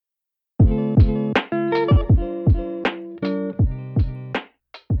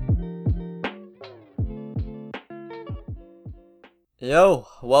Yo,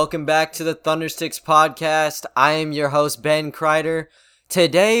 welcome back to the Thundersticks podcast. I am your host, Ben Kreider.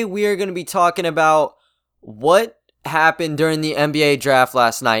 Today, we are going to be talking about what happened during the NBA draft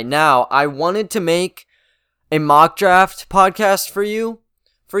last night. Now, I wanted to make a mock draft podcast for you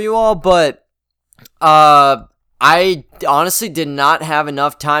all, but I honestly did not have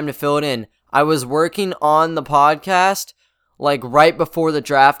enough time to fill it in. I was working on the podcast like right before the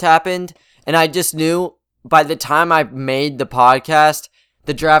draft happened, and I just knew by the time I made the podcast,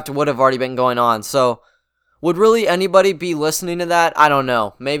 the draft would have already been going on. So, would really anybody be listening to that? I don't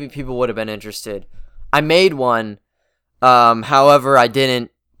know. Maybe people would have been interested. I made one, however, I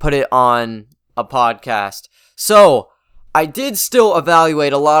didn't put it on a podcast. So, I did still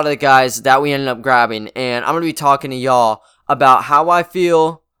evaluate a lot of the guys that we ended up grabbing, and I'm going to be talking to y'all about how I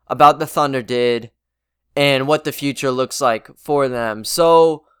feel about the Thunder did and what the future looks like for them.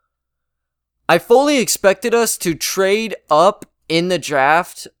 So, I fully expected us to trade up in the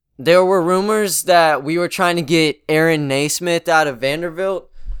draft. There were rumors that we were trying to get Aaron Naismith out of Vanderbilt.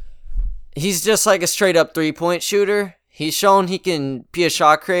 He's just like a straight up 3-point shooter. He's shown he can be a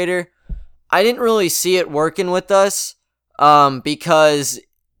shot creator. I didn't really see it working with us because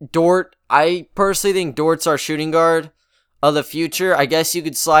I personally think Dort's our shooting guard of the future. I guess you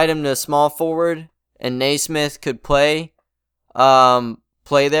could slide him to small forward and Naismith could play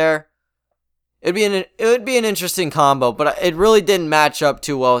there. It would be an interesting combo, but it really didn't match up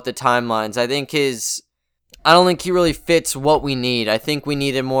too well with the timelines. I don't think he really fits what we need. I think we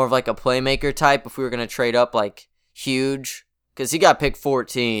needed more of like a playmaker type if we were going to trade up like huge, because he got picked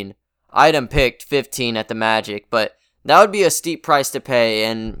 14. I had him picked 15 at the Magic, but that would be a steep price to pay,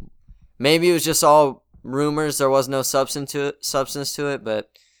 and maybe it was just all rumors. There was no substance to it,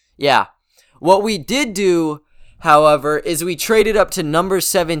 but yeah. What we did do, however, is we traded up to number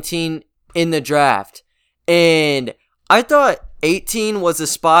 17 in the draft, and I thought 18 was a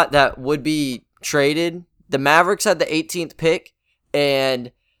spot that would be traded. The Mavericks had the 18th pick,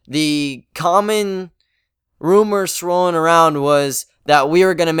 and the common rumor swirling around was that we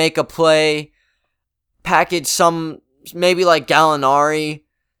were going to make a play, package some, maybe like Gallinari,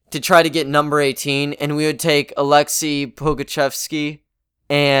 to try to get number 18, and we would take Alexei Pokusevsky,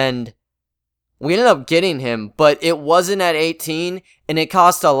 and we ended up getting him, but it wasn't at 18, and it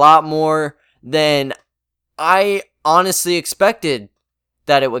cost a lot more than I honestly expected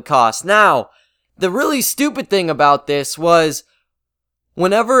that it would cost. Now, the really stupid thing about this was,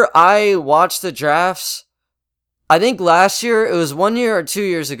 whenever I watched the drafts, I think last year, it was 1 year or 2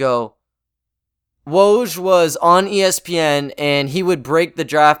 years ago, Woj was on ESPN, and he would break the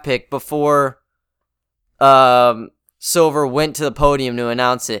draft pick before Silver went to the podium to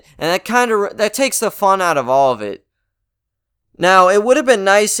announce it. And that takes the fun out of all of it. Now, it would have been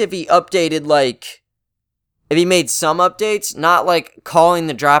nice if he updated, if he made some updates, not like calling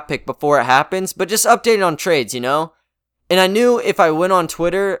the draft pick before it happens, but just updated on trades, you know? And I knew if I went on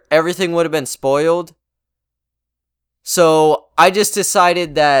Twitter, everything would have been spoiled. So I just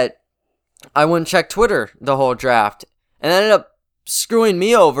decided that I wouldn't check Twitter the whole draft. And that ended up screwing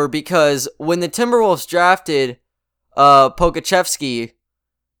me over, because when the Timberwolves drafted Pokusevsky,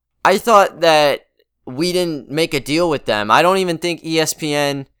 I thought that we didn't make a deal with them. I don't even think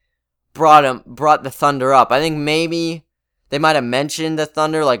ESPN brought the Thunder up. I think maybe they might have mentioned the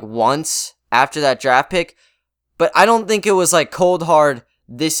Thunder like once after that draft pick, but I don't think it was like cold hard,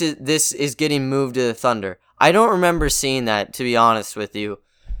 this is getting moved to the Thunder. I don't remember seeing that, to be honest with you.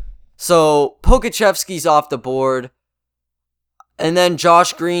 So Pokusevsky's off the board. And then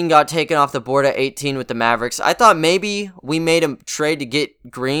Josh Green got taken off the board at 18 with the Mavericks. I thought maybe we made a trade to get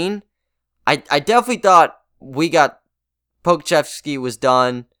Green. I definitely thought Pokusevsky was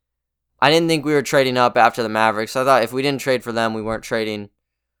done. I didn't think we were trading up after the Mavericks. I thought if we didn't trade for them, we weren't trading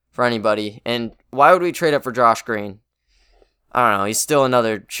for anybody. And why would we trade up for Josh Green? I don't know. He's still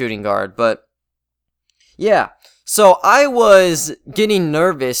another shooting guard. But yeah. So I was getting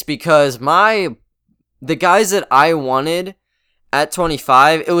nervous because the guys that I wanted at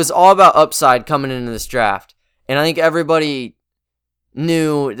 25, it was all about upside coming into this draft. And I think everybody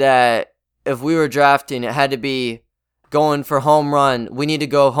knew that if we were drafting, it had to be going for home run. We need to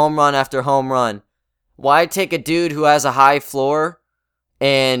go home run after home run. Why take a dude who has a high floor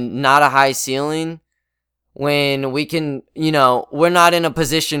and not a high ceiling when we can, we're not in a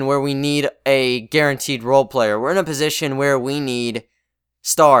position where we need a guaranteed role player. We're in a position where we need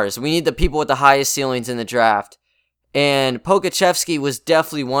stars. We need the people with the highest ceilings in the draft. And Pokusevsky was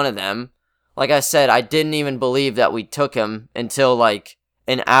definitely one of them. Like I said, I didn't even believe that we took him until like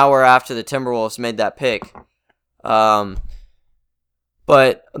an hour after the Timberwolves made that pick.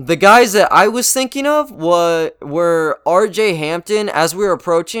 But the guys that I was thinking of were RJ Hampton. As we were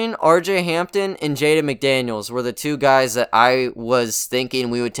approaching, RJ Hampton and Jaden McDaniels were the two guys that I was thinking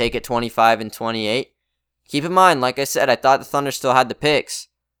we would take at 25 and 28. Keep in mind, like I said, I thought the Thunder still had the picks.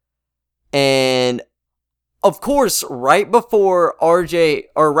 And of course, right before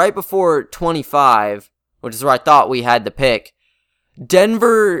 25, which is where I thought we had the pick,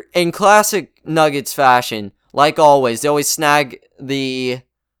 Denver, in classic Nuggets fashion, like always, they always snag the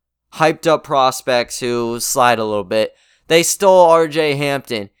hyped up prospects who slide a little bit. They stole RJ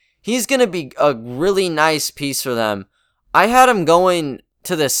Hampton. He's going to be a really nice piece for them. I had him going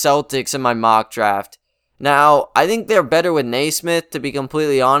to the Celtics in my mock draft. Now, I think they're better with Naismith, to be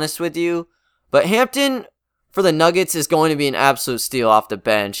completely honest with you. But Hampton, for the Nuggets, is going to be an absolute steal off the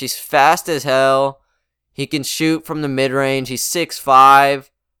bench. He's fast as hell. He can shoot from the mid-range. He's 6'5".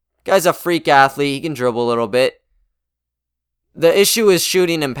 Guy's a freak athlete. He can dribble a little bit. The issue is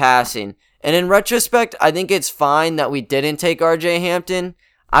shooting and passing. And in retrospect, I think it's fine that we didn't take RJ Hampton.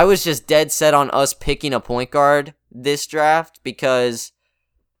 I was just dead set on us picking a point guard this draft because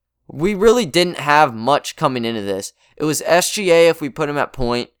we really didn't have much coming into this. It was SGA if we put him at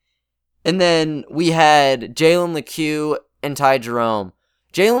point. And then we had Jalen LeCue and Ty Jerome.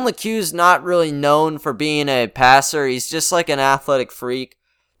 Jalen LeCue's not really known for being a passer. He's just like an athletic freak.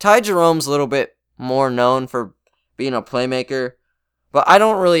 Ty Jerome's a little bit more known for being a playmaker. But I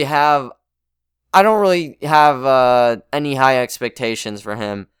don't really have any high expectations for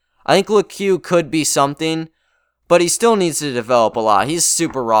him. I think LeCue could be something, but he still needs to develop a lot. He's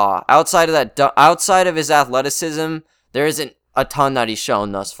super raw. Outside of his athleticism, there isn't a ton that he's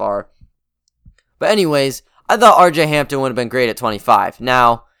shown thus far. But anyways, I thought RJ Hampton would have been great at 25.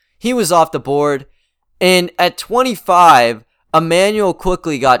 Now, he was off the board, and at 25, Emmanuel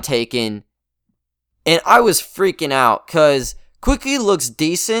Quickly got taken, and I was freaking out, because Quickly looks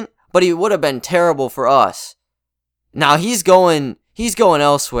decent, but he would have been terrible for us. Now, he's going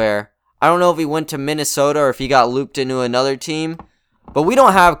elsewhere. I don't know if he went to Minnesota or if he got looped into another team, but we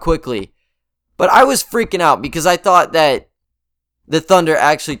don't have Quickly. But I was freaking out because I thought that the Thunder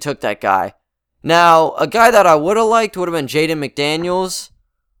actually took that guy. Now, a guy that I would have liked would have been Jaden McDaniels.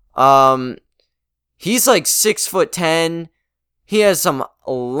 He's like 6'10". He has some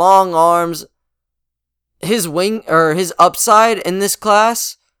long arms. His upside in this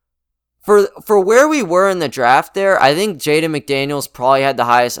class, for where we were in the draft there, I think Jaden McDaniels probably had the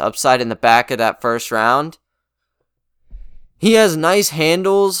highest upside in the back of that first round. He has nice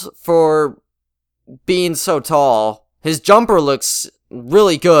handles for being so tall. His jumper looks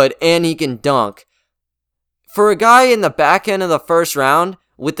really good, and he can dunk. For a guy in the back end of the first round,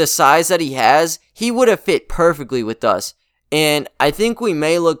 with the size that he has, he would have fit perfectly with us. And I think we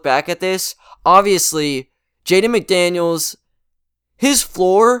may look back at this. Obviously, Jaden McDaniels, his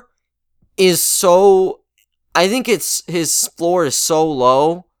floor is so... I think his floor is so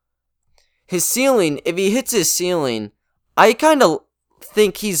low. His ceiling, if he hits his ceiling, I kind of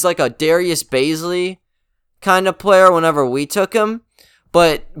think he's like a Darius Bazley kind of player whenever we took him.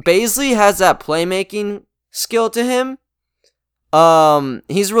 But Bazley has that playmaking skill to him.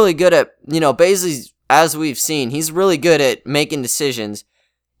 He's really good at, Bazley's, as we've seen, he's really good at making decisions.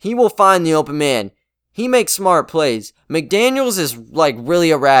 He will find the open man. He makes smart plays. McDaniels is like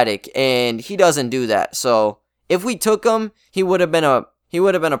really erratic, and he doesn't do that. So if we took him, he would have been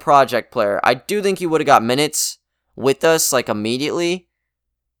a project player. I do think he would have got minutes with us like immediately,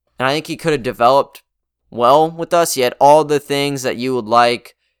 and I think he could have developed well with us. He had all the things that you would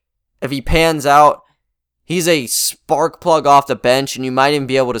like. If he pans out, he's a spark plug off the bench, and you might even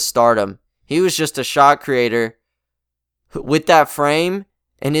be able to start him. He was just a shot creator with that frame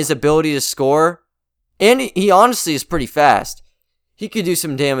and his ability to score. And he honestly is pretty fast. He could do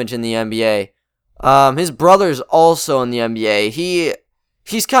some damage in the NBA. His brother's also in the NBA.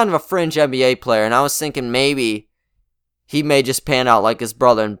 He's kind of a fringe NBA player, and I was thinking maybe he may just pan out like his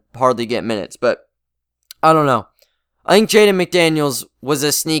brother and hardly get minutes, but I don't know. I think Jaden McDaniels was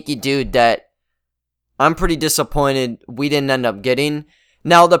a sneaky dude that I'm pretty disappointed we didn't end up getting.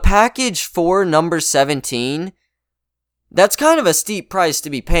 Now, the package for number 17, that's kind of a steep price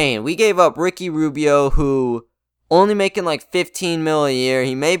to be paying. We gave up Ricky Rubio, who only making like $15 million a year.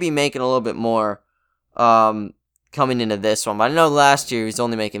 He may be making a little bit more coming into this one, but I know last year he was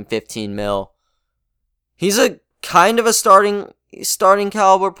only making $15 million. He's a kind of a starting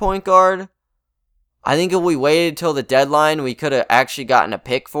caliber point guard. I think if we waited till the deadline, we could have actually gotten a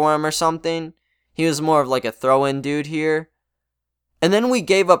pick for him or something. He was more of like a throw-in dude here. And then we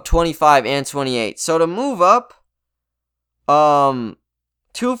gave up 25 and 28. So to move up, 2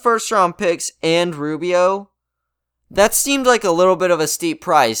 first-round picks and Rubio, that seemed like a little bit of a steep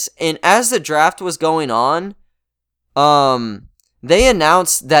price. And as the draft was going on, they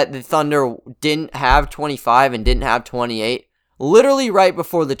announced that the Thunder didn't have 25 and didn't have 28, literally right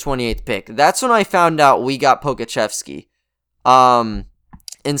before the 28th pick. That's when I found out we got Pokusevski,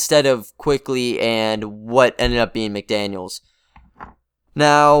 instead of Quickly and what ended up being McDaniels.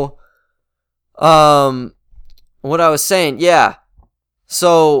 Now, what I was saying, yeah.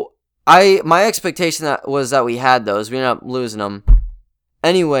 So my expectation was that we had those. We ended up losing them.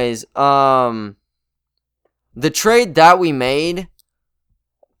 Anyways, the trade that we made,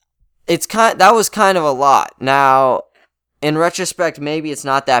 that was kind of a lot. Now, in retrospect, maybe it's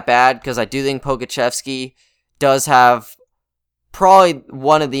not that bad because I do think Pokusevski does have probably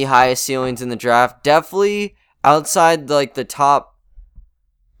one of the highest ceilings in the draft. Definitely outside like the top,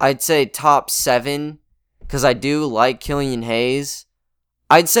 I'd say top 7, because I do like Killian Hayes.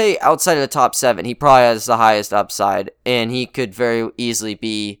 I'd say outside of the top 7, he probably has the highest upside, and he could very easily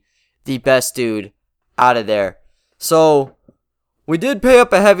be the best dude out of there. So, we did pay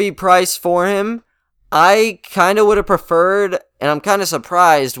up a heavy price for him. I kind of would have preferred, and I'm kind of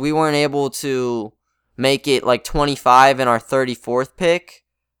surprised we weren't able to make it like 25 in our 34th pick.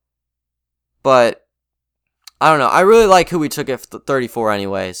 But, I don't know. I really like who we took at 34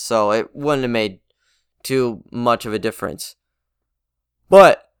 anyways, so it wouldn't have made too much of a difference.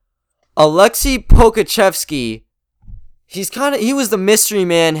 But Alexei Pokusevski, he was the mystery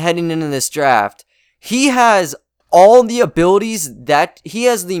man heading into this draft. He has all the abilities that he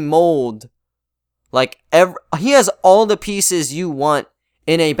has the mold. He has all the pieces you want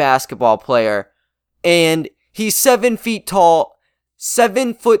in a basketball player. And he's 7 feet tall,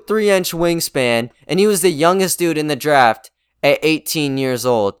 7 foot 3 inch wingspan, and he was the youngest dude in the draft at 18 years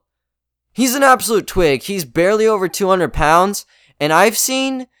old. He's an absolute twig. He's barely over 200 pounds. And I've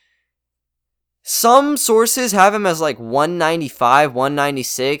seen some sources have him as like 195,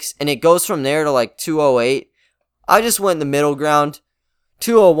 196, and it goes from there to like 208. I just went in the middle ground.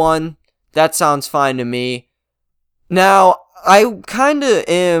 201, that sounds fine to me. Now, I kind of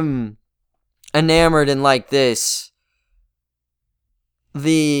am enamored in like this.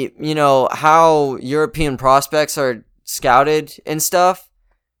 How European prospects are scouted and stuff.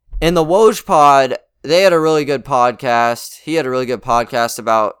 In the Woj pod, they had a really good podcast. He had a really good podcast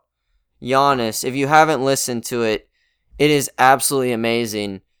about Giannis. If you haven't listened to it, it is absolutely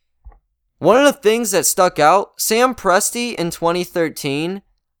amazing. One of the things that stuck out, Sam Presti in 2013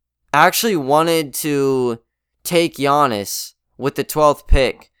 actually wanted to take Giannis with the 12th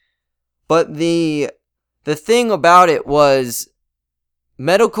pick. But the thing about it was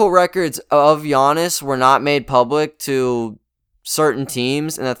medical records of Giannis were not made public to certain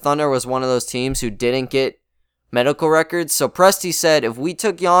teams, and the Thunder was one of those teams who didn't get medical records. So Presti said if we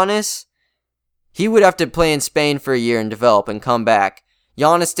took Giannis, he would have to play in Spain for a year and develop and come back.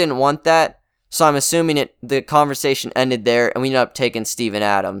 Giannis didn't want that, so I'm assuming the conversation ended there, and we ended up taking Steven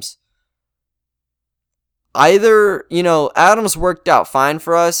Adams. Either, Adams worked out fine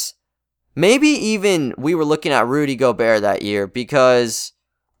for us. Maybe even we were looking at Rudy Gobert that year because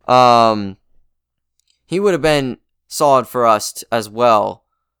he would have been solid for us as well.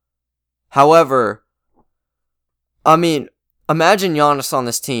 However, imagine Giannis on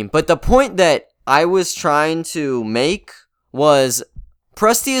this team. But the point that I was trying to make was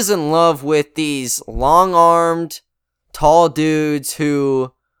Presti is in love with these long-armed, tall dudes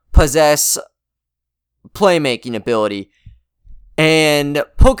who possess playmaking ability. And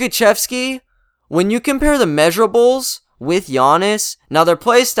Pokusevski, when you compare the measurables with Giannis, now their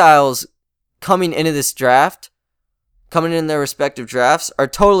play styles coming into this draft, coming in their respective drafts, are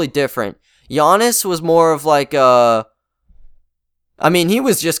totally different. Giannis was more of like he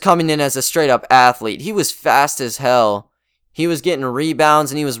was just coming in as a straight-up athlete. He was fast as hell. He was getting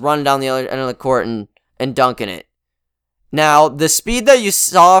rebounds, and he was running down the other end of the court and dunking it. Now, the speed that you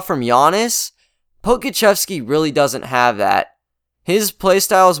saw from Giannis, Pokusevski really doesn't have that. His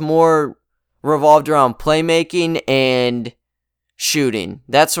playstyle is more revolved around playmaking and shooting.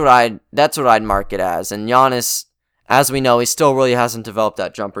 That's what I'd mark it as. And Giannis, as we know, he still really hasn't developed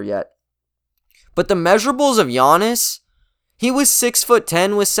that jumper yet. But the measurables of Giannis, he was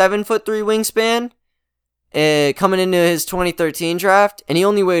 6'10" with 7'3" wingspan coming into his 2013 draft, and he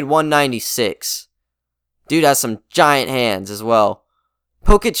only weighed 196. Dude has some giant hands as well.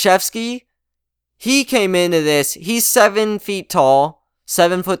 Pokusevski, he came into this, he's 7 feet tall,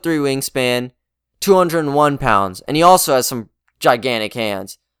 7'3" wingspan, 201 pounds, and he also has some gigantic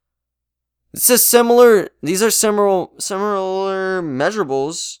hands. These are similar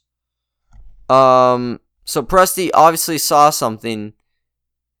measurables. So Presti obviously saw something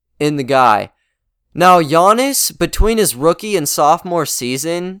in the guy. Now, Giannis, between his rookie and sophomore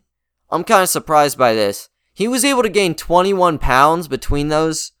season, I'm kind of surprised by this. He was able to gain 21 pounds between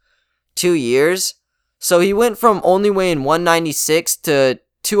those 2 years. So he went from only weighing 196 to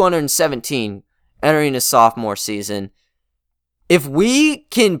 217 entering his sophomore season. If we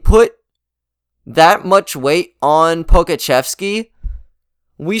can put that much weight on POKUUU,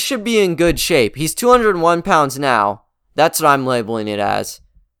 we should be in good shape. He's 201 pounds now. That's what I'm labeling it as.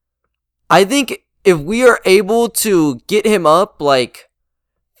 I think if we are able to get him up like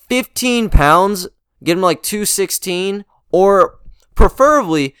 15 pounds, get him like 216, or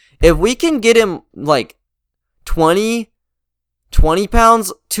preferably if we can get him like 20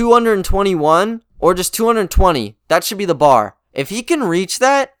 pounds, 221, or just 220, that should be the bar. If he can reach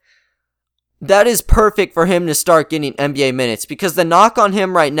that, that is perfect for him to start getting NBA minutes, because the knock on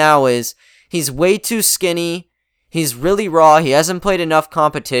him right now is he's way too skinny, he's really raw, he hasn't played enough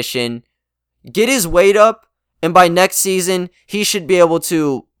competition. Get his weight up, and by next season, he should be able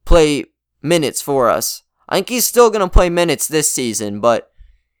to play minutes for us. I think he's still going to play minutes this season, but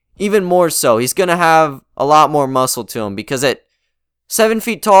even more so, he's going to have a lot more muscle to him, because at 7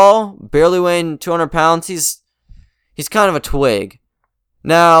 feet tall, barely weighing 200 pounds, he's kind of a twig.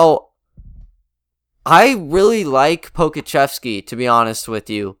 Now, I really like POKUUU, to be honest with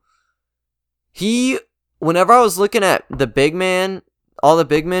you. Whenever I was looking at the big man, all the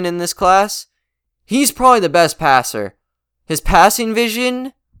big men in this class, he's probably the best passer. His passing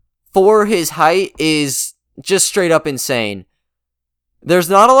vision for his height is just straight up insane. There's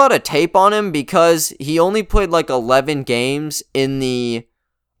not a lot of tape on him because he only played like 11 games in the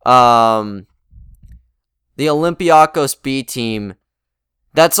Olympiacos B team.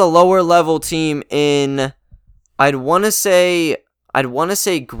 That's a lower level team in, I'd want to say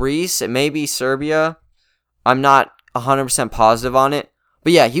Greece, it may be Serbia. I'm not 100% positive on it.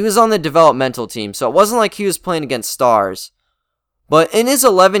 But yeah, he was on the developmental team, so it wasn't like he was playing against stars. But in his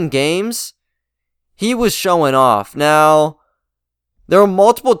 11 games, he was showing off. Now, there were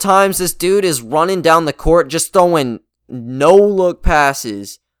multiple times this dude is running down the court just throwing no-look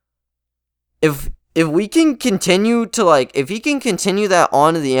passes. If we can continue to, if he can continue that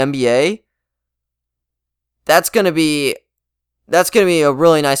on to the NBA, that's going to be a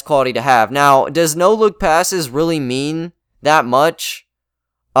really nice quality to have. Now, does no-look passes really mean that much?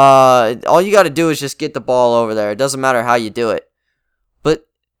 All you got to do is just get the ball over there. It doesn't matter how you do it. But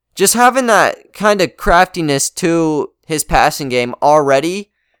just having that kind of craftiness to his passing game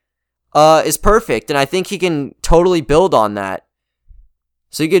already is perfect, and I think he can totally build on that.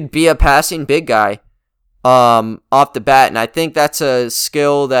 So he could be a passing big guy off the bat, and I think that's a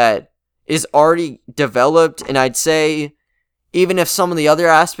skill that is already developed, and I'd say even if some of the other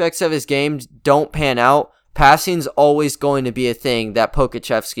aspects of his game don't pan out, passing's always going to be a thing that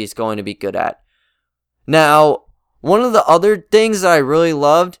POKUUU is going to be good at. Now, one of the other things that I really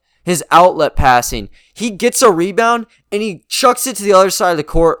loved, his outlet passing. He gets a rebound, and he chucks it to the other side of the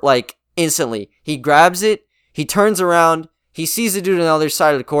court, instantly. He grabs it, he turns around, he sees the dude on the other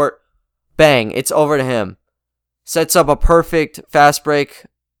side of the court, bang, it's over to him. Sets up a perfect fast break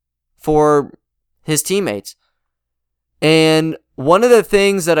for his teammates. And one of the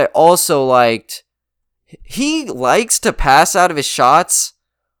things that I also liked, he likes to pass out of his shots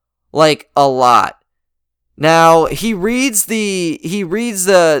a lot. Now, he reads the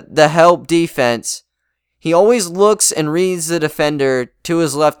help defense. He always looks and reads the defender to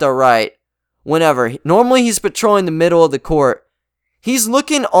his left or right. Normally he's patrolling the middle of the court. He's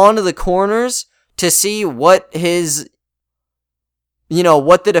looking onto the corners to see what the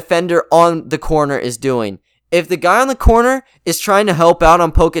defender on the corner is doing. If the guy on the corner is trying to help out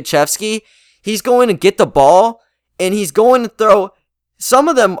on POKUUU, he's going to get the ball, and he's going to throw. Some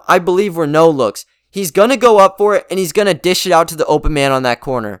of them, I believe, were no looks. He's going to go up for it, and he's going to dish it out to the open man on that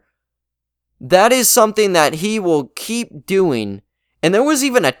corner. That is something that he will keep doing. And there was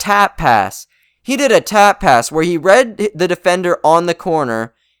even a tap pass. He did a tap pass where he read the defender on the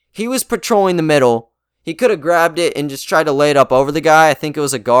corner. He was patrolling the middle. He could have grabbed it and just tried to lay it up over the guy. I think it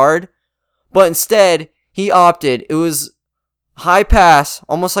was a guard. But instead, he opted. It was high pass,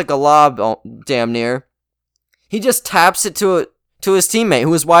 almost like a lob, damn near. He just taps it to his teammate who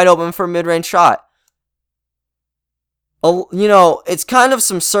was wide open for a mid-range shot. It's kind of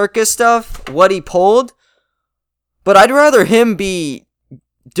some circus stuff, what he pulled, but I'd rather him be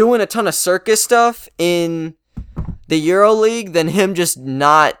doing a ton of circus stuff in the EuroLeague than him just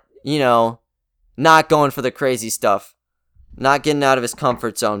not going for the crazy stuff, not getting out of his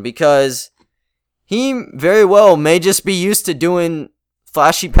comfort zone, because he very well may just be used to doing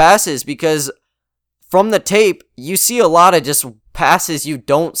flashy passes, because from the tape, you see a lot of just passes you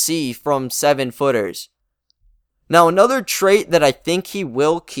don't see from 7-footers. Now, another trait that I think he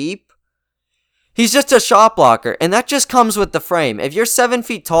will keep, he's just a shot blocker, and that just comes with the frame. If you're 7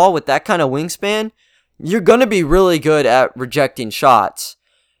 feet tall with that kind of wingspan, you're going to be really good at rejecting shots.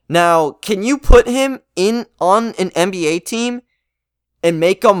 Now, can you put him on an NBA team and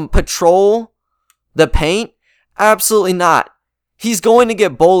make him patrol the paint? Absolutely not. He's going to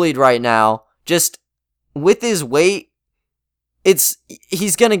get bullied right now. Just with his weight,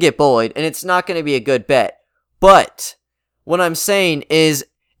 he's going to get bullied, and it's not going to be a good bet. But what I'm saying is,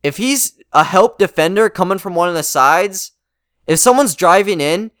 if he's a help defender coming from one of the sides, if someone's driving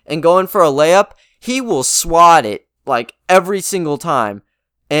in and going for a layup, he will swat it like every single time.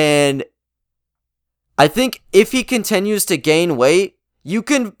 And I think if he continues to gain weight, you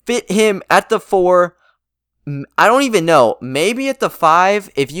can fit him at the 4. I don't even know. Maybe at the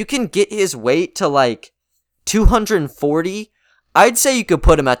 5. If you can get his weight to like 240, I'd say you could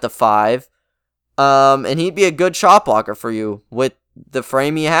put him at the 5. And he'd be a good shot blocker for you with the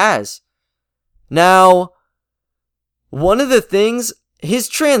frame he has. Now, one of the things, his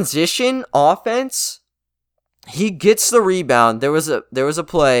transition offense, he gets the rebound. There was a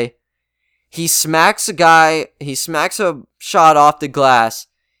play. He smacks a shot off the glass.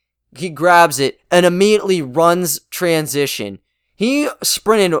 He grabs it and immediately runs transition. He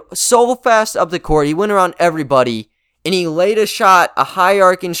sprinted so fast up the court. He went around everybody and he laid a high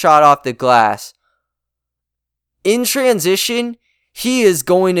arcing shot off the glass. In transition, he is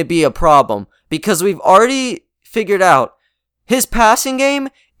going to be a problem because we've already figured out his passing game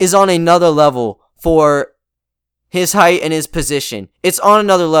is on another level for his height and his position. It's on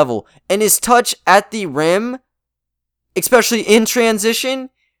another level. And his touch at the rim, especially in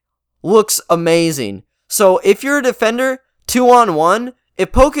transition, looks amazing. So if you're a defender, 2-on-1,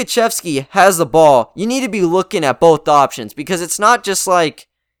 if Pokusevski has the ball, you need to be looking at both options because it's not just like,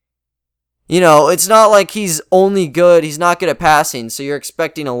 it's not like he's only good, he's not good at passing, so you're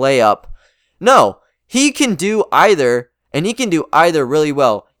expecting a layup. No, he can do either, and he can do either really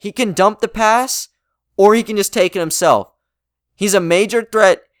well. He can dump the pass, or he can just take it himself. He's a major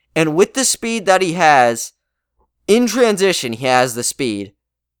threat, and with the speed that he has, in transition, he has the speed.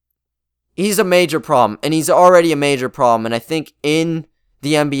 He's a major problem, and he's already a major problem, and I think in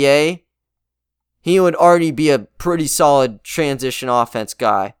the NBA, he would already be a pretty solid transition offense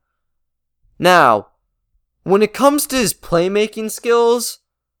guy. Now, when it comes to his playmaking skills,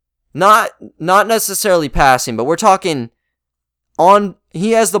 not necessarily passing, but we're talking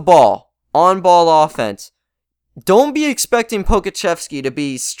he has the ball, on-ball offense. Don't be expecting Pokusevski to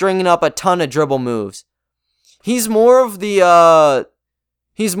be stringing up a ton of dribble moves. He's more the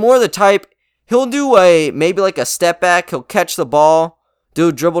type, he'll do maybe like a step back, he'll catch the ball, do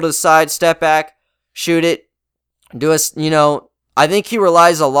a dribble to the side, step back, shoot it, I think he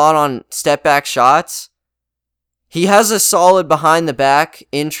relies a lot on step back shots. He has a solid behind the back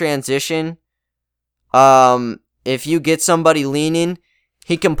in transition. If you get somebody leaning,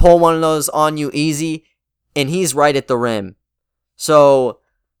 he can pull one of those on you easy, and he's right at the rim. So,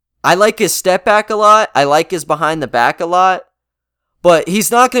 I like his step back a lot. I like his behind the back a lot. But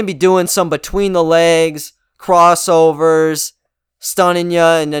he's not going to be doing some between the legs, crossovers, stunning you,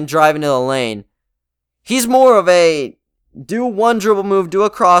 and then driving to the lane. He's more of a do one dribble move, do a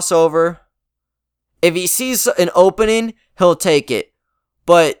crossover. If he sees an opening, he'll take it.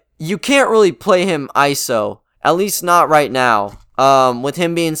 But you can't really play him ISO. At least not right now. With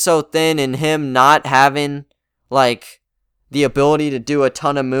him being so thin and him not having, the ability to do a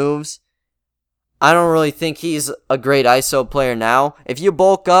ton of moves, I don't really think he's a great ISO player now. If you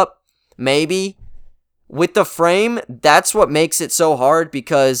bulk up, maybe. With the frame, that's what makes it so hard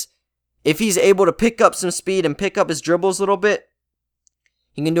because if he's able to pick up some speed and pick up his dribbles a little bit,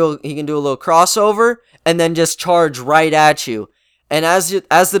 he can do a little crossover and then just charge right at you. And as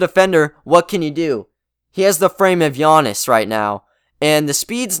the defender, what can you do? He has the frame of Giannis right now, and the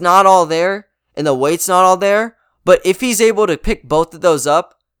speed's not all there and the weight's not all there. But if he's able to pick both of those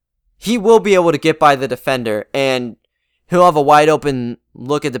up, he will be able to get by the defender, and he'll have a wide open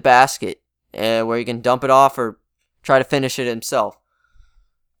look at the basket where he can dump it off or try to finish it himself.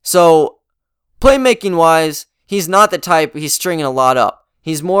 So, playmaking-wise, he's not the type he's stringing a lot up.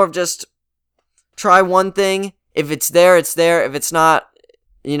 He's more of just try one thing. If it's there, it's there. If it's not,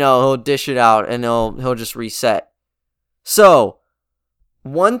 he'll dish it out and he'll just reset. So,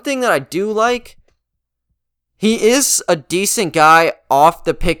 one thing that I do like, he is a decent guy off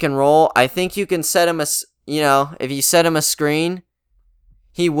the pick and roll. I think you can set him if you set him a screen,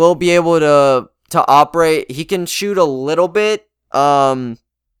 he will be able to operate. He can shoot a little bit.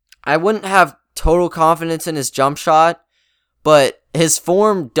 I wouldn't have total confidence in his jump shot, but his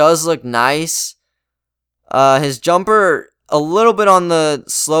form does look nice. His jumper, a little bit on the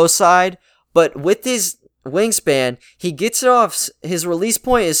slow side, but with his wingspan, he gets it off. His release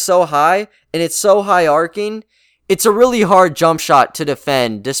point is so high, and it's so high arcing. It's a really hard jump shot to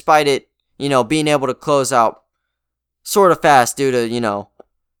defend, despite it, being able to close out sort of fast due to,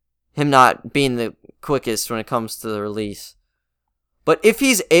 him not being the quickest when it comes to the release. But if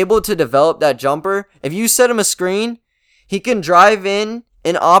he's able to develop that jumper, if you set him a screen, he can drive in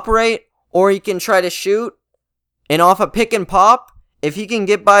and operate, or he can try to shoot, and off a pick and pop, if he can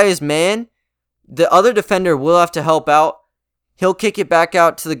get by his man, the other defender will have to help out. He'll kick it back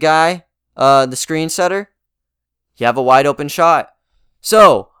out to the guy, the screen setter. You have a wide open shot.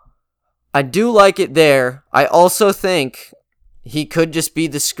 So, I do like it there. I also think he could just be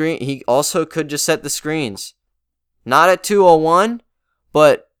the screen. He also could just set the screens. Not at 201,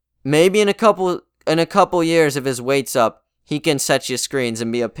 but maybe in a couple years, if his weight's up, he can set you screens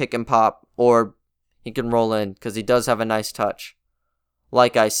and be a pick and pop, or he can roll in, because he does have a nice touch,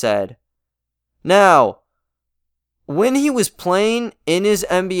 like I said. Now, when he was playing in his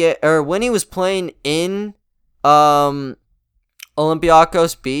NBA, or when he was playing in Olympiacos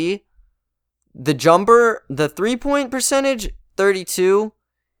B, the jumper, the 3-point percentage, 32,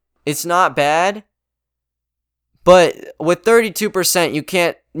 it's not bad. But with 32%, you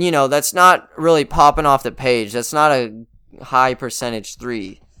can't, that's not really popping off the page. That's not a high percentage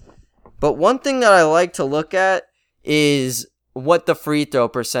 3. But one thing that I like to look at is what the free throw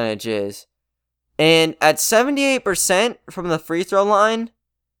percentage is. And at 78% from the free throw line,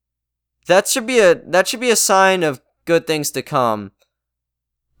 that should be a sign of good things to come.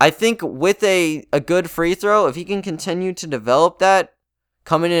 I think with a good free throw, if he can continue to develop that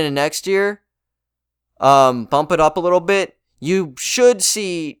coming into next year, bump it up a little bit, you should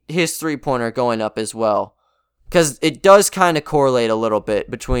see his three-pointer going up as well. Because it does kind of correlate a little bit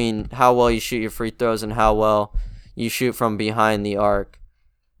between how well you shoot your free throws and how well you shoot from behind the arc.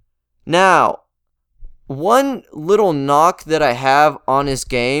 Now, one little knock that I have on his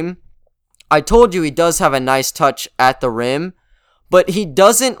game, I told you he does have a nice touch at the rim, but he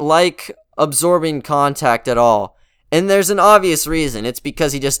doesn't like absorbing contact at all. And there's an obvious reason. It's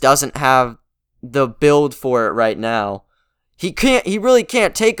because he just doesn't have the build for it right now. He really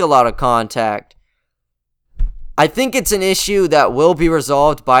can't take a lot of contact. I think it's an issue that will be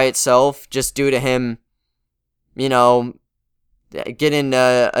resolved by itself just due to him, getting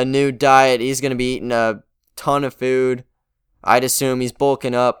a new diet. He's going to be eating a ton of food. I'd assume he's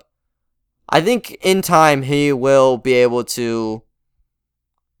bulking up. I think in time he will be able to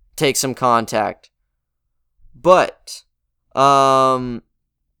take some contact. But one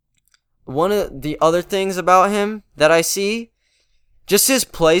of the other things about him that I see, just his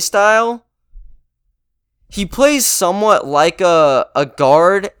play style. He plays somewhat like a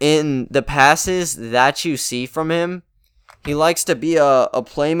guard in the passes that you see from him. He likes to be a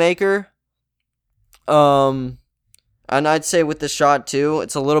playmaker. And I'd say with the shot too,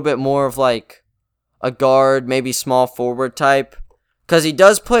 it's a little bit more of like a guard, maybe small forward type. Because he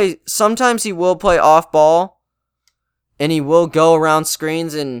does play, sometimes he will play off ball. And he will go around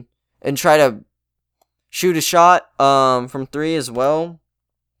screens and try to shoot a shot from 3 as well.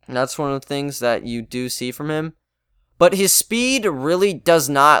 And that's one of the things that you do see from him. But his speed really does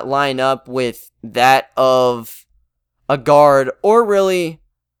not line up with that of a guard, or really,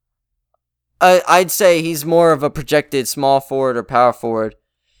 I'd say he's more of a projected small forward or power forward.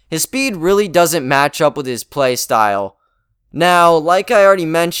 His speed really doesn't match up with his play style. Now, like I already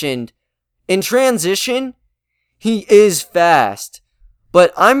mentioned, in transition, he is fast.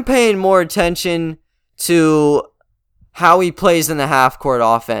 But I'm paying more attention to how he plays in the half-court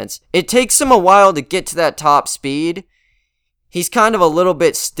offense. It takes him a while to get to that top speed. He's kind of a little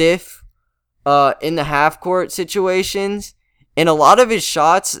bit stiff in the half-court situations. And a lot of his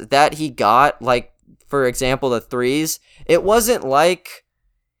shots that he got, like, for example, the threes, it wasn't like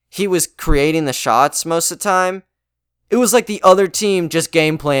he was creating the shots most of the time. It was like the other team just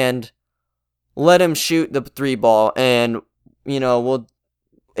game planned, let him shoot the 3 ball, and,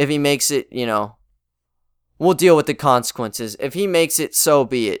 if he makes it, we'll deal with the consequences. If he makes it, so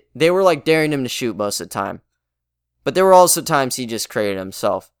be it. They were like daring him to shoot most of the time. But there were also times he just created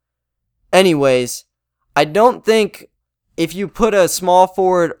himself. Anyways, I don't think if you put a small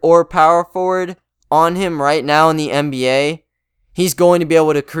forward or power forward on him right now in the NBA, he's going to be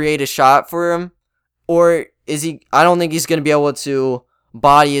able to create a shot for him. Or is he? I don't think he's going to be able to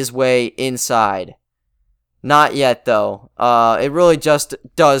body his way inside. Not yet, though. It really just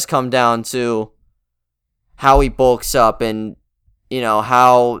does come down to how he bulks up and,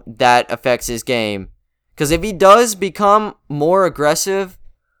 how that affects his game. Because if he does become more aggressive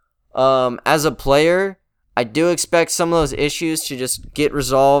as a player, I do expect some of those issues to just get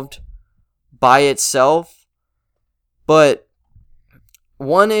resolved by itself. But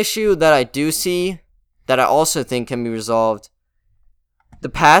one issue that I do see that I also think can be resolved, the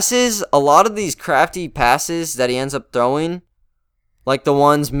passes, a lot of these crafty passes that he ends up throwing, like the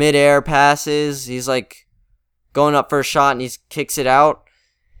ones mid-air passes, he's like going up for a shot and he kicks it out.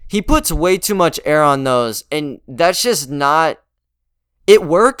 He puts way too much air on those, and that's just not... It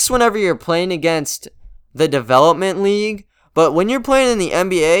works whenever you're playing against the development league, but when you're playing in the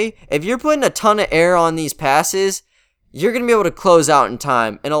NBA, if you're putting a ton of air on these passes, you're going to be able to close out in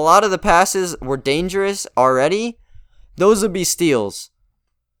time. And a lot of the passes were dangerous already. Those would be steals.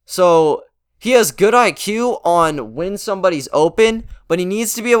 So he has good IQ on when somebody's open, but he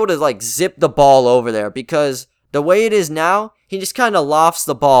needs to be able to like zip the ball over there, because the way it is now, he just kind of lofts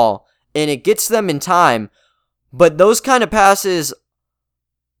the ball and it gets them in time. But those kind of passes,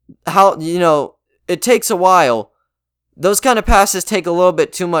 it takes a while. Those kind of passes take a little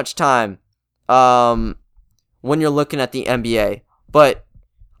bit too much time when you're looking at the NBA. But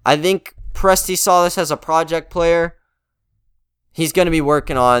I think Presti saw this as a project player. He's going to be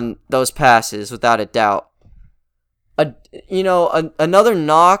working on those passes without a doubt. Another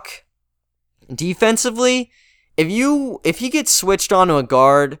knock defensively, if he gets switched onto a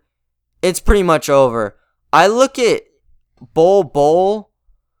guard, it's pretty much over. I look at Bol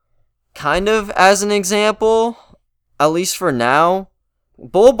kind of as an example, at least for now.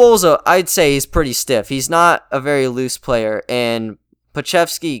 Bol's I'd say he's pretty stiff. He's not a very loose player, and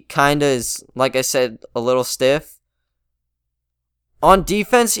Pokusuuu kind of is, like I said, a little stiff. On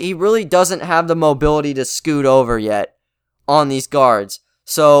defense, he really doesn't have the mobility to scoot over yet on these guards.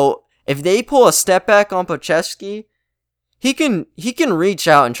 So if they pull a step back on Pokusuuu, he can reach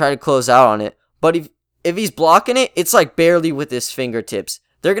out and try to close out on it. But if he's blocking it, it's like barely with his fingertips.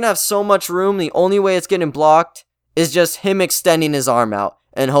 They're going to have so much room. The only way it's getting blocked is just him extending his arm out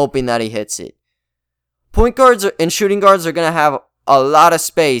and hoping that he hits it. Point guards and shooting guards are going to have a lot of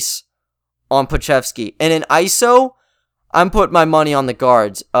space on Pokusuuu. And in ISO, I'm putting my money on the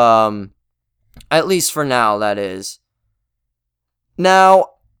guards. At least for now, that is. Now,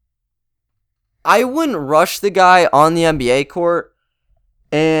 I wouldn't rush the guy on the NBA court.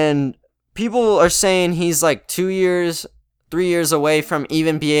 And people are saying he's like 2 years, 3 years away from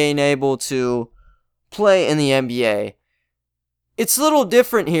even being able to play in the NBA. It's a little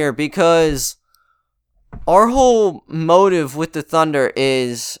different here because our whole motive with the Thunder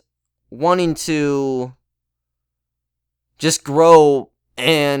is wanting to just grow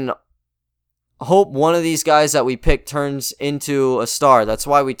and hope one of these guys that we pick turns into a star. That's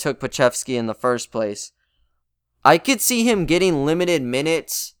why we took Pokusuuu in the first place. I could see him getting limited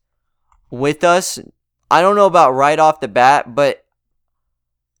minutes with us. I don't know about right off the bat, but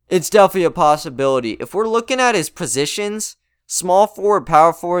it's definitely a possibility. If we're looking at his positions, small forward,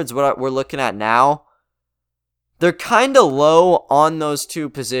 power forward is what we're looking at now. They're kind of low on those two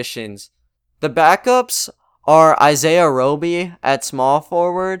positions. The backups are Isaiah Roby at small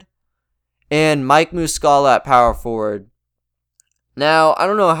forward and Mike Muscala at power forward. Now, I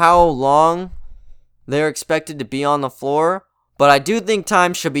don't know how long they're expected to be on the floor, but I do think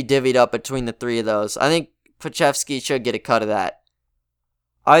time should be divvied up between the three of those. I think Pokusuuu should get a cut of that.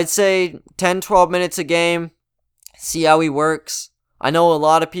 I'd say 10-12 minutes a game, see how he works. I know a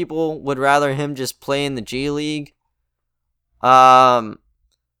lot of people would rather him just play in the G League.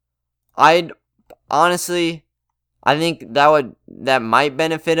 Honestly, I think that might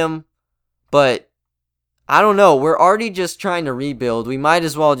benefit him, but I don't know. We're already just trying to rebuild. We might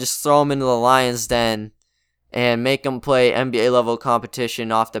as well just throw him into the Lions' den and make him play NBA level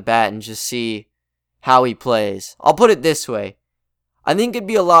competition off the bat and just see how he plays. I'll put it this way. I think it'd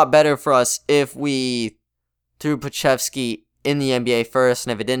be a lot better for us if we threw Pokusuuu in the NBA first,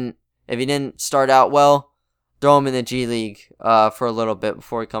 and if he didn't start out well, throw him in the G League for a little bit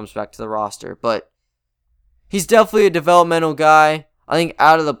before he comes back to the roster. But he's definitely a developmental guy. I think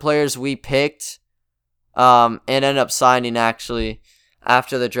out of the players we picked and ended up signing actually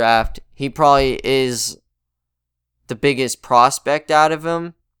after the draft, he probably is the biggest prospect out of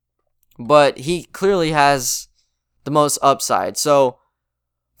him. But he clearly has the most upside. So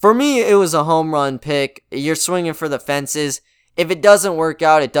for me, it was a home run pick. You're swinging for the fences. If it doesn't work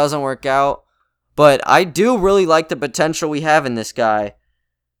out, it doesn't work out. But I do really like the potential we have in this guy.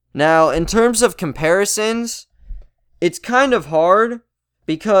 Now, in terms of comparisons, it's kind of hard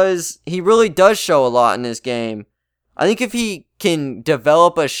because he really does show a lot in his game. I think if he can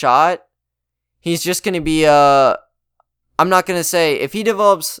develop a shot, he's just going to be I'm not going to say, if he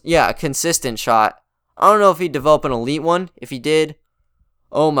develops, a consistent shot, I don't know if he'd develop an elite one. If he did,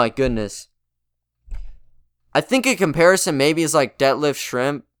 oh my goodness. I think a comparison maybe is like Deadlift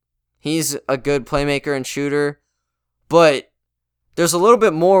Shrimp. He's a good playmaker and shooter, but there's a little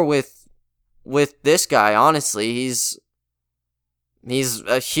bit more with this guy. Honestly, he's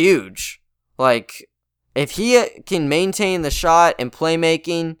a huge. Like, if he can maintain the shot and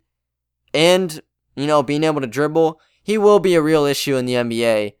playmaking, and being able to dribble, he will be a real issue in the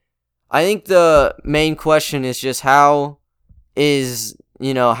NBA. I think the main question is just how is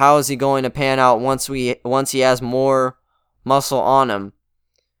he going to pan out once he has more muscle on him.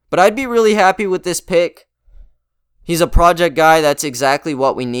 But I'd be really happy with this pick. He's a project guy. That's exactly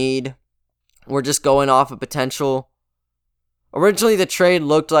what we need. We're just going off of potential. Originally, the trade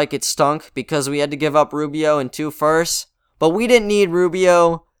looked like it stunk because we had to give up Rubio and 2 firsts, but we didn't need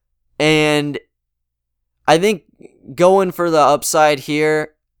Rubio, and I think going for the upside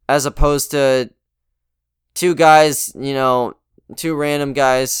here as opposed to 2 guys, 2 random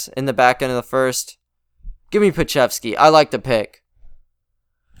guys in the back end of the first, give me Pochevsky. I like the pick.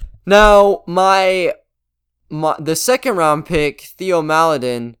 Now, the second round pick, Theo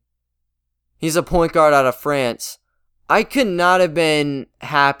Maledon, he's a point guard out of France. I could not have been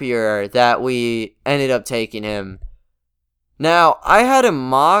happier that we ended up taking him. Now, I had him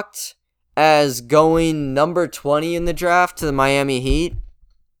mocked as going number 20 in the draft to the Miami Heat.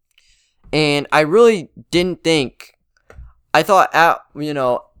 And I really didn't think. I thought,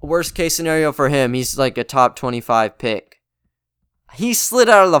 worst case scenario for him, he's like a top 25 pick. He slid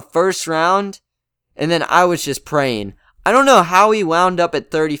out of the first round, and then I was just praying. I don't know how he wound up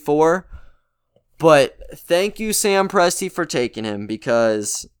at 34, but thank you, Sam Presti, for taking him,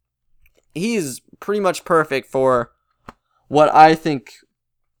 because he's pretty much perfect for what I think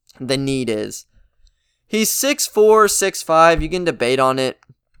the need is. He's 6'4", 6'5". You can debate on it.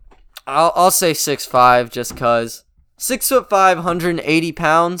 I'll say 6'5", just cause. 6'5", 180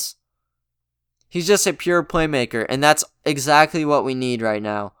 pounds. He's just a pure playmaker, and that's exactly what we need right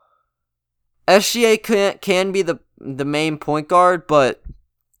now. SGA can be the main point guard, but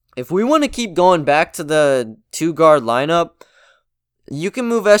if we want to keep going back to the 2-guard lineup, you can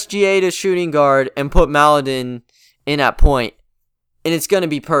move SGA to shooting guard and put Maledon in at point, and it's going to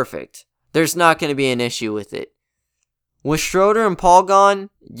be perfect. There's not going to be an issue with it. With Schroeder and Paul gone,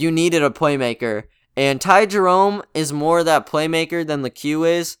 you needed a playmaker, and Ty Jerome is more that playmaker than LeCue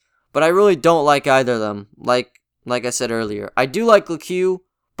is, but I really don't like either of them, like I said earlier. I do like LeCue,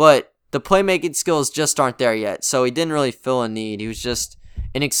 but the playmaking skills just aren't there yet, so he didn't really fill a need. He was just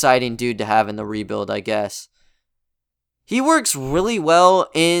an exciting dude to have in the rebuild, I guess. He works really well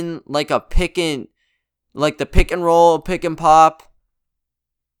in the pick and roll, pick and pop.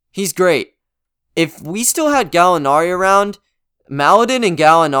 He's great. If we still had Gallinari around, Maledon and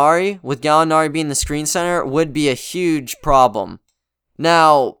Gallinari, with Gallinari being the screen center, would be a huge problem.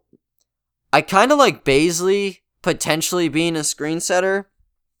 Now, I kind of like Baisley potentially being a screen setter,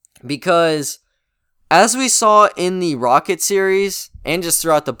 because as we saw in the Rocket series and just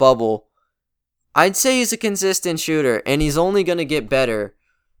throughout the bubble, I'd say he's a consistent shooter, and he's only going to get better.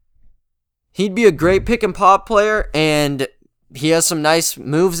 He'd be a great pick and pop player, and he has some nice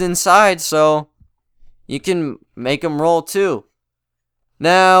moves inside, so you can make him roll too.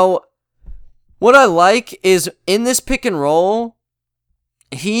 Now, what I like is in this pick and roll,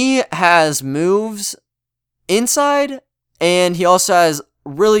 he has moves inside, and he also has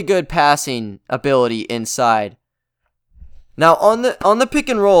really good passing ability inside. Now, on the pick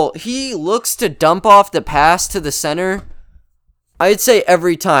and roll, he looks to dump off the pass to the center, I'd say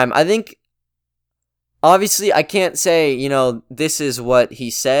every time. I think, obviously, I can't say, this is what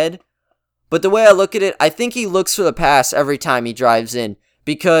he said, but the way I look at it, I think he looks for the pass every time he drives in,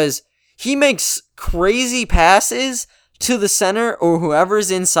 because he makes crazy passes to the center or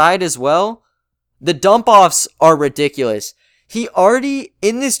whoever's inside as well. The dump offs are ridiculous. He already,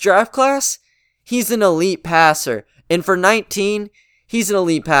 in this draft class, he's an elite passer. And for 19, he's an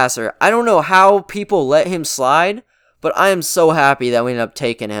elite passer. I don't know how people let him slide, but I am so happy that we ended up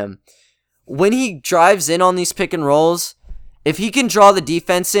taking him. When he drives in on these pick and rolls, if he can draw the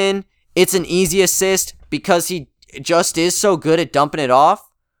defense in, it's an easy assist because he just is so good at dumping it off.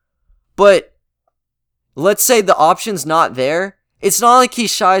 But let's say the option's not there. It's not like he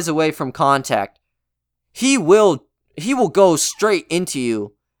shies away from contact. He will go straight into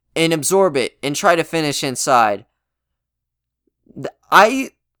you and absorb it and try to finish inside.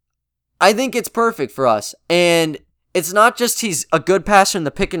 I think it's perfect for us. And it's not just he's a good passer in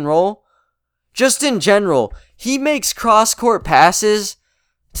the pick and roll. Just in general, he makes cross-court passes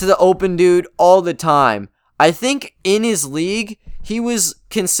to the open dude all the time. I think in his league, he was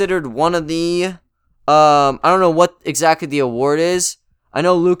considered one of the I don't know what exactly the award is. I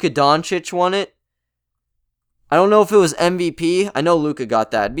know Luka Doncic won it. I don't know if it was MVP. I know Luka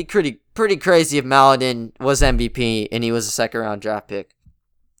got that. It'd be pretty crazy if Maledon was MVP and he was a second round draft pick.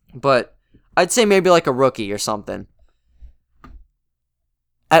 But I'd say maybe like a rookie or something.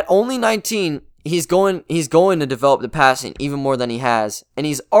 At only 19, he's going to develop the passing even more than he has. And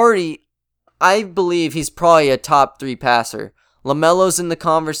he's already, I believe he's probably a top 3 passer. LaMelo's in the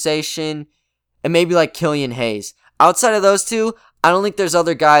conversation, and maybe like Killian Hayes. Outside of those two, I don't think there's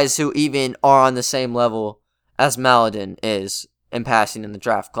other guys who even are on the same level as Maledon is in passing in the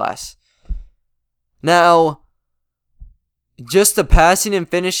draft class. Now, just the passing and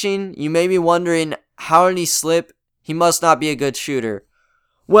finishing, you may be wondering, how did he slip? He must not be a good shooter.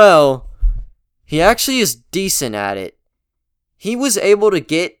 Well, he actually is decent at it. He was able to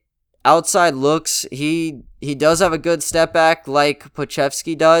get outside looks. He does have a good step back like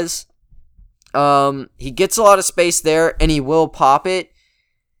Pochevsky does. He gets a lot of space there and he will pop it.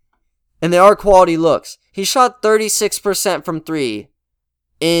 And they are quality looks. He shot 36% from 3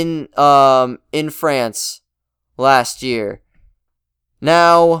 in France last year.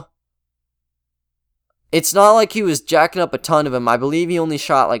 Now, it's not like he was jacking up a ton of them. I believe he only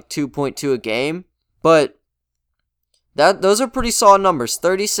shot like 2.2 a game, but those are pretty solid numbers.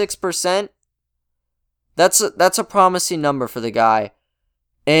 36%. That's a promising number for the guy.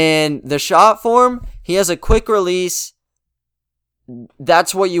 And the shot form, he has a quick release.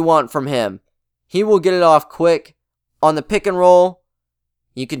 That's what you want from him. He will get it off quick. On the pick and roll,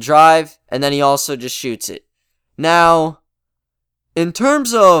 you can drive, and then he also just shoots it. Now, in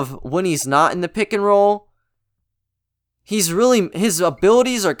terms of when he's not in the pick and roll, his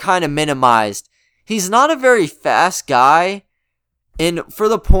abilities are kind of minimized. He's not a very fast guy, and for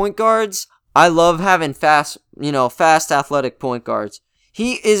the point guards, I love having fast athletic point guards.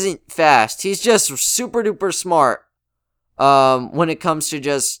 He isn't fast. He's just super duper smart when it comes to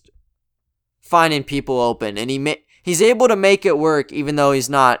just finding people open, and he's able to make it work even though he's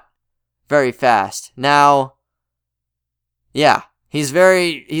not very fast. Now, yeah, he's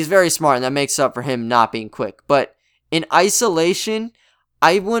very smart, and that makes up for him not being quick. But in isolation,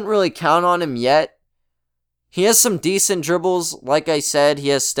 I wouldn't really count on him yet. He has some decent dribbles, like I said. He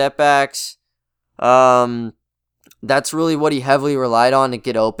has step backs. That's really what he heavily relied on to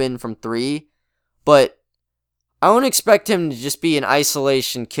get open from 3. But I don't expect him to just be an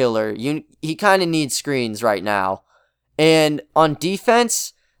isolation killer. He kind of needs screens right now. And on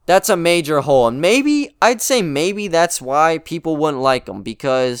defense, that's a major hole. And I'd say maybe that's why people wouldn't like him,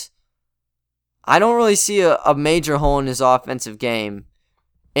 because I don't really see a major hole in his offensive game.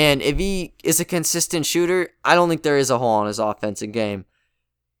 And if he is a consistent shooter, I don't think there is a hole in his offensive game.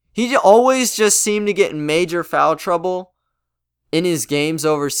 He always just seemed to get in major foul trouble in his games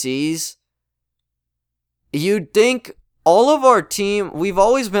overseas. You'd think all of our team, we've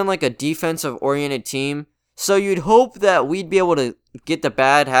always been like a defensive-oriented team, so you'd hope that we'd be able to get the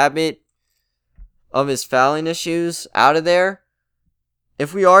bad habit of his fouling issues out of there.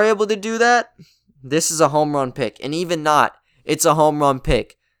 If we are able to do that, this is a home run pick. And even not, it's a home run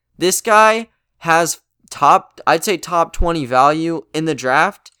pick. This guy has I'd say top 20 value in the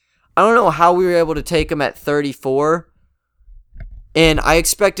draft. I don't know how we were able to take him at 34. And I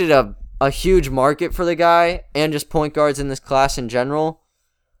expected a huge market for the guy and just point guards in this class in general.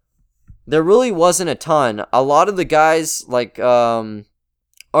 There really wasn't a ton. A lot of the guys, like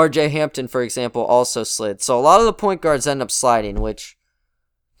RJ Hampton, for example, also slid. So a lot of the point guards end up sliding, which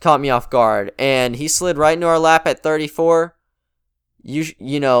caught me off guard. And he slid right into our lap at 34.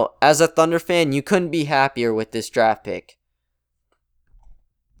 You know, as a Thunder fan, you couldn't be happier with this draft pick.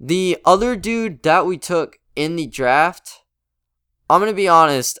 The other dude that we took in the draft, I'm going to be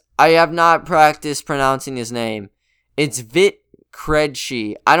honest, I have not practiced pronouncing his name. It's Vit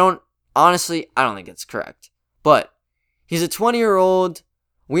Krejci. I don't think it's correct. But he's a 20-year-old.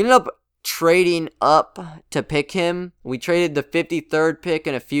 We ended up trading up to pick him. We traded the 53rd pick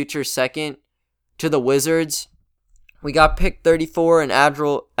and a future second to the Wizards. We got pick 34 and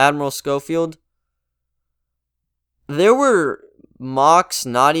Admiral Schofield. There were mocks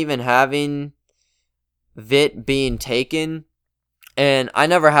not even having Vit being taken, and I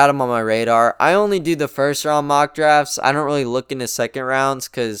never had him on my radar. I only do the first round mock drafts. I don't really look into second rounds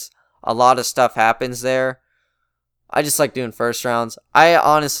because a lot of stuff happens there. I just like doing first rounds. I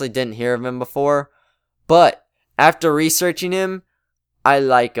honestly didn't hear of him before, but after researching him, I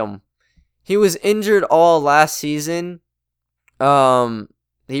like him. He was injured all last season. He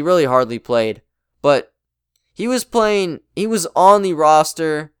really hardly played, but he was on the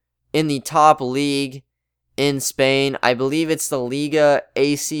roster in the top league in Spain. I believe it's the Liga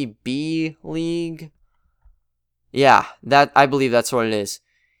ACB League. Yeah, I believe that's what it is.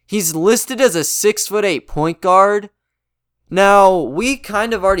 He's listed as a 6'8" point guard. Now, we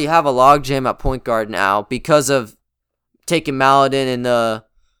kind of already have a logjam at point guard now because of taking Maladin and the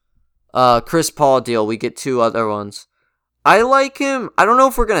Chris Paul deal. We get 2 other ones. I like him. I don't know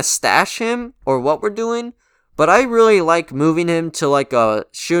if we're going to stash him or what we're doing, but I really like moving him to like a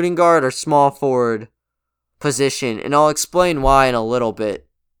shooting guard or small forward position, and I'll explain why in a little bit.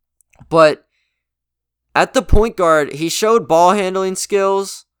 But at the point guard, he showed ball handling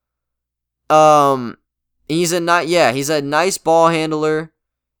skills. He's a nice ball handler,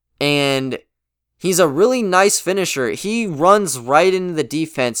 and he's a really nice finisher. He runs right into the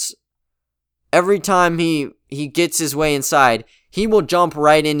defense every time he gets his way inside. He will jump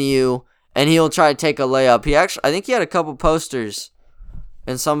right into you, and he'll try to take a layup. I think he had a couple posters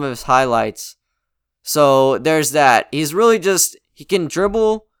in some of his highlights. So there's that. He's really he can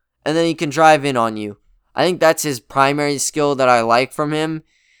dribble, and then he can drive in on you. I think that's his primary skill that I like from him.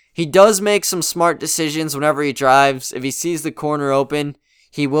 He does make some smart decisions whenever he drives. If he sees the corner open,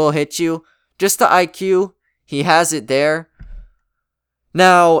 he will hit you. Just the IQ, he has it there.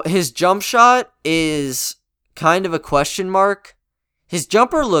 Now, his jump shot is kind of a question mark. His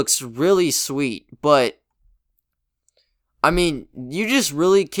jumper looks really sweet, but I mean, you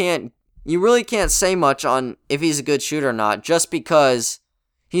really can't say much on if he's a good shooter or not, just because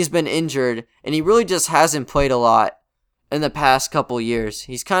he's been injured and he really just hasn't played a lot in the past couple years.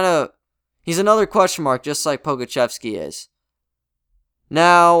 He's another question mark, just like Pokuševski is.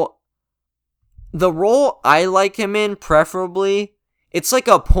 Now, the role I like him in, preferably, it's like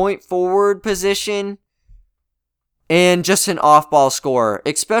a point forward position and just an off-ball scorer,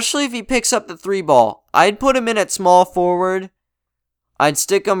 especially if he picks up the 3 ball. I'd put him in at small forward. I'd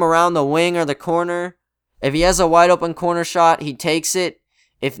stick him around the wing or the corner. If he has a wide open corner shot, he takes it.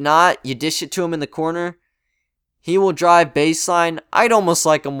 If not, you dish it to him in the corner. He will drive baseline. I'd almost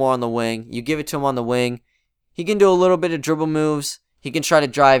like him more on the wing. You give it to him on the wing. He can do a little bit of dribble moves. He can try to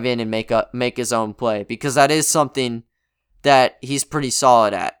drive in and make his own play, because that is something that he's pretty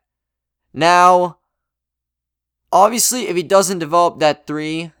solid at. Now, obviously, if he doesn't develop that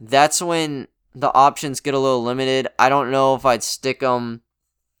 3, that's when the options get a little limited. I don't know if I'd stick him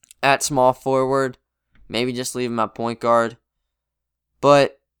at small forward. Maybe just leave him at point guard.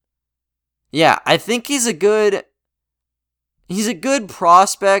 But yeah, I think he's a good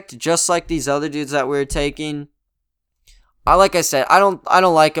prospect, just like these other dudes that we were taking. Like I said, I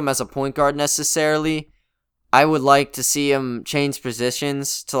don't like him as a point guard necessarily. I would like to see him change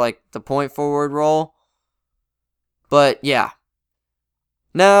positions to like the point forward role. But yeah.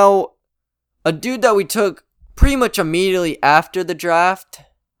 Now, a dude that we took pretty much immediately after the draft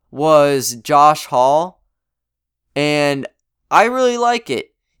was Josh Hall, and I really like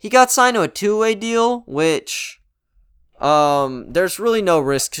it. He got signed to a 2-way deal, which there's really no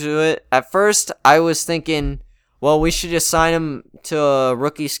risk to it. At first, I was thinking, well, we should just sign him to a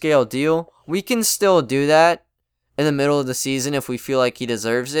rookie scale deal. We can still do that in the middle of the season if we feel like he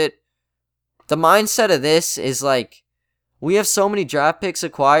deserves it. The mindset of this is like, we have so many draft picks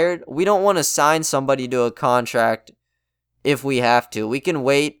acquired, we don't want to sign somebody to a contract if we have to. We can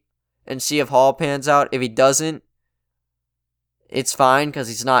wait and see if Hall pans out. If he doesn't, it's fine because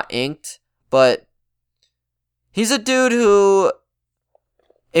he's not inked. But he's a dude who,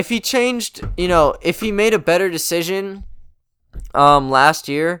 if he made a better decision last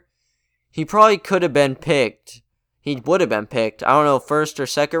year, he probably could have been picked. He would have been picked. I don't know, first or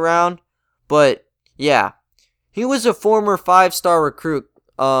second round. But yeah, he was a former 5-star recruit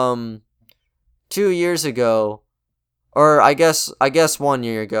 2 years ago. Or I guess 1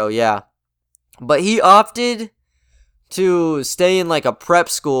 year ago, yeah. But he opted to stay in like a prep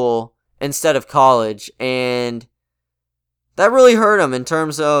school instead of college, and that really hurt him in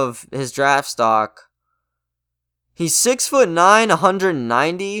terms of his draft stock. He's 6'9",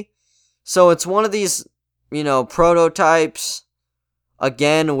 190, so it's one of these, prototypes,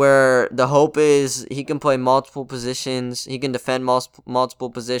 again, where the hope is he can play multiple positions, he can defend multiple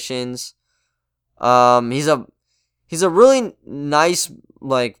positions. He's a really nice,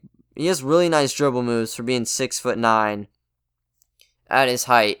 he has really nice dribble moves for being 6'9" at his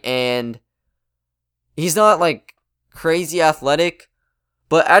height, and he's not crazy athletic,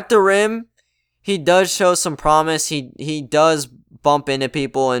 but at the rim, he does show some promise. He does bump into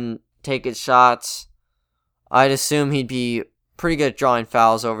people and take his shots. I'd assume he'd be pretty good at drawing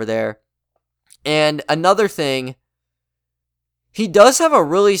fouls over there. And another thing, he does have a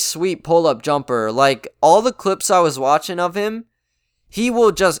really sweet pull-up jumper. Like, all the clips I was watching of him,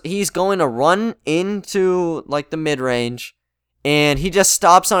 he's going to run into like the mid-range, and he just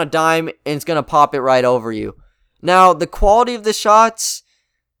stops on a dime and it's going to pop it right over you. Now, the quality of the shots,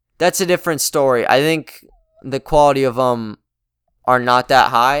 that's a different story. I think the quality of them are not that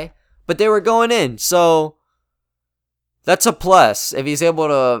high, but they were going in, so that's a plus if he's able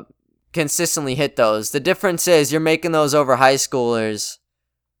to consistently hit those. The difference is you're making those over high schoolers.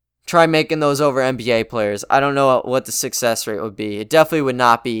 Try making those over NBA players. I don't know what the success rate would be. It definitely would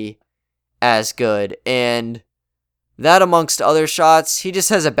not be as good. And that amongst other shots, he just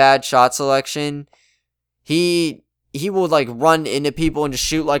has a bad shot selection. He will like run into people and just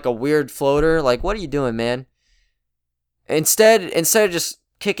shoot like a weird floater. Like, what are you doing, man? Instead of just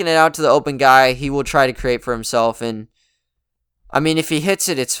kicking it out to the open guy, he will try to create for himself. And I mean, if he hits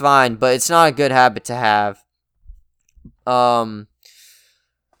it, it's fine, but it's not a good habit to have.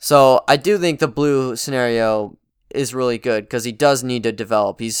 So I do think the blue scenario is really good because he does need to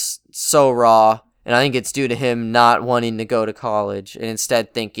develop. He's so raw, and I think it's due to him not wanting to go to college and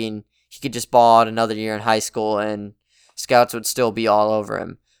instead thinking he could just ball out another year in high school and scouts would still be all over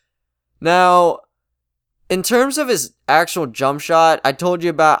him. Now, in terms of his actual jump shot, I told you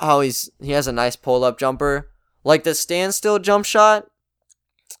about how he has a nice pull-up jumper. Like the standstill jump shot,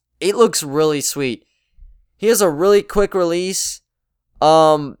 it looks really sweet. He has a really quick release.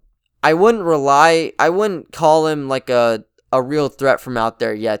 I wouldn't call him like a real threat from out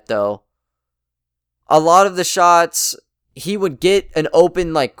there yet, though. A lot of the shots, he would get an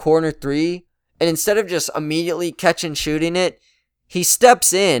open like corner three, and instead of just immediately catching shooting it, he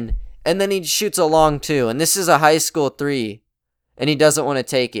steps in, and then he shoots a long two, and this is a high school three, and he doesn't want to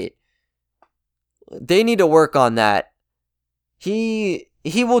take it. They need to work on that.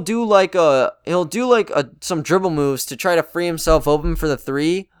 He'll do some dribble moves to try to free himself open for the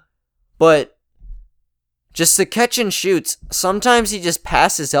three, but just the catch and shoots, sometimes he just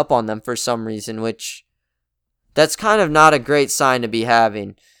passes up on them for some reason, which that's kind of not a great sign to be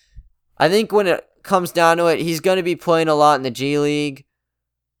having. I think when it comes down to it, he's going to be playing a lot in the G League.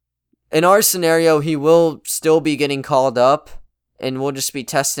 In our scenario, he will still be getting called up, and we'll just be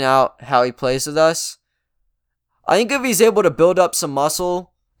testing out how he plays with us. I think if he's able to build up some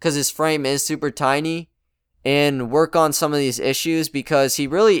muscle, because his frame is super tiny, and work on some of these issues, because he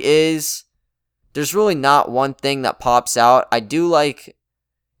really is, there's really not one thing that pops out. I do like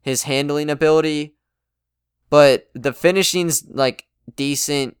his handling ability, but the finishing's like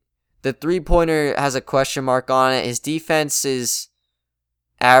decent. The three-pointer has a question mark on it. His defense is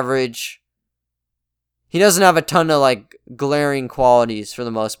average. He doesn't have a ton of like glaring qualities for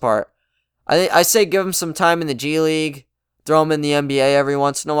the most part. I say give him some time in the G League, throw him in the NBA every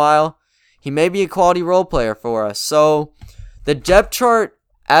once in a while. He may be a quality role player for us. So the depth chart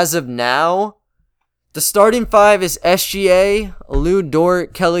as of now, the starting five is SGA, Lou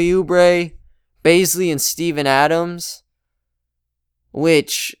Dort, Kelly Oubre, Baisley, and Steven Adams,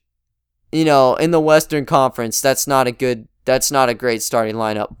 which, you know, in the Western Conference, that's not a great starting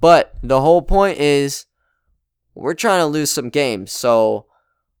lineup. But the whole point is we're trying to lose some games. So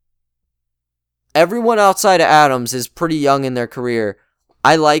everyone outside of Adams is pretty young in their career.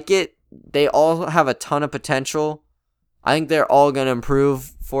 I like it. They all have a ton of potential. I think they're all going to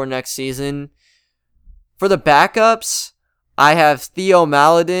improve for next season. For the backups, I have Theo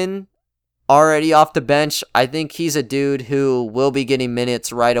Maledon already off the bench. I think he's a dude who will be getting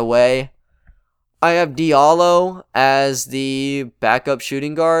minutes right away. I have Diallo as the backup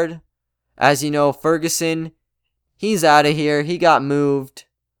shooting guard. As you know, Ferguson, he's out of here. He got moved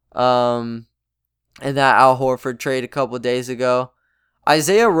in that Al Horford trade a couple days ago.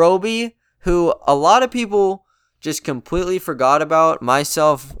 Isaiah Roby, who a lot of people just completely forgot about,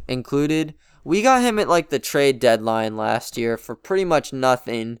 myself included. We got him at like the trade deadline last year for pretty much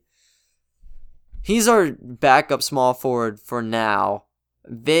nothing. He's our backup small forward for now.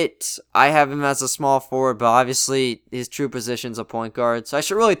 Vit, I have him as a small forward, but obviously his true position's a point guard, so I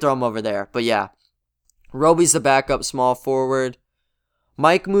should really throw him over there. But yeah, Roby's the backup small forward.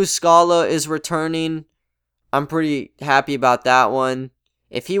 Mike Muscala is returning. I'm pretty happy about that one.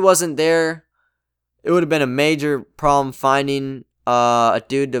 If he wasn't there, it would have been a major problem finding a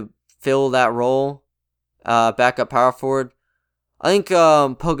dude to fill that role, backup power forward. I think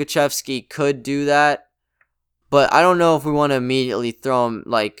Pokachevsky could do that, but I don't know if we want to immediately throw him,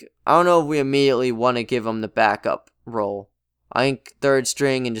 I don't know if we immediately want to give him the backup role. I think third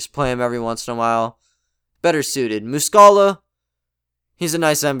string and just play him every once in a while. Better suited. Muscala, he's a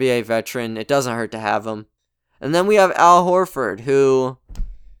nice NBA veteran. It doesn't hurt to have him. And then we have Al Horford, who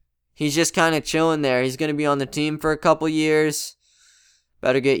he's just kind of chilling there. He's going to be on the team for a couple years.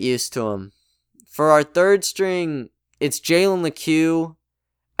 Better get used to him. For our third string it's Jalen LeCue,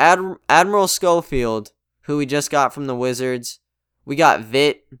 Admiral Schofield, who we just got from the Wizards. We got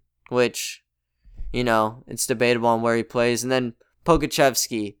Vit, which, it's debatable on where he plays. And then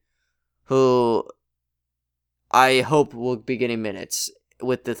Pokachevsky, who I hope will be getting minutes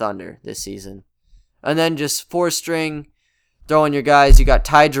with the Thunder this season. And then just 4-string, throw in your guys. You got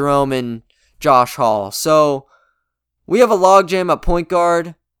Ty Jerome and Josh Hall. So we have a logjam at point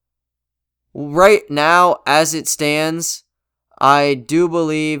guard. Right now, as it stands, I do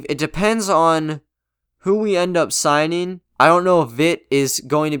believe it depends on who we end up signing. I don't know if Vit is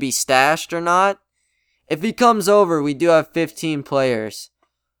going to be stashed or not. If he comes over, we do have 15 players.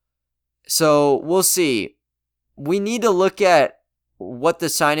 So we'll see. We need to look at what the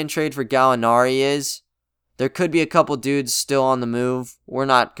sign and trade for Gallinari is. There could be a couple dudes still on the move. We're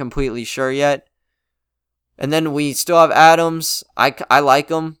not completely sure yet. And then we still have Adams. I like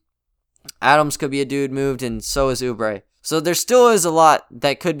him. Adams could be a dude moved, and so is Oubre. So there still is a lot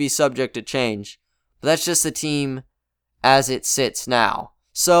that could be subject to change. But that's just the team as it sits now.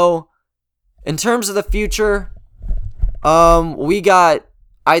 So, in terms of the future, we got,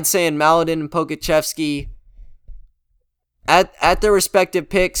 I'd say, in Maledon and Pokachevsky, at their respective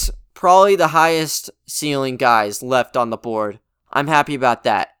picks, probably the highest ceiling guys left on the board. I'm happy about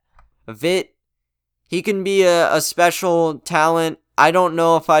that. Vit, he can be a special talent. I don't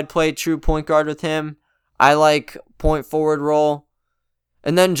know if I'd play true point guard with him. I like point forward role.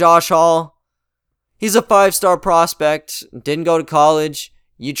 And then Josh Hall, he's a 5-star prospect, didn't go to college.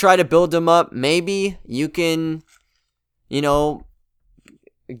 You try to build him up, maybe you can,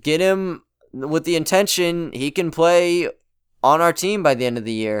 get him with the intention he can play on our team by the end of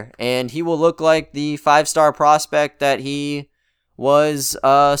the year. And he will look like the 5-star prospect that he was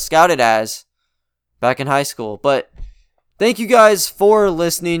scouted as back in high school. But thank you guys for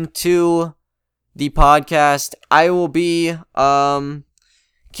listening to the podcast. I will be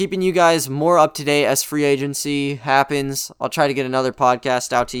keeping you guys more up to date as free agency happens. I'll try to get another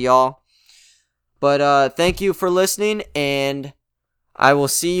podcast out to y'all. But thank you for listening, and I will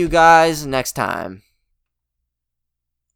see you guys next time.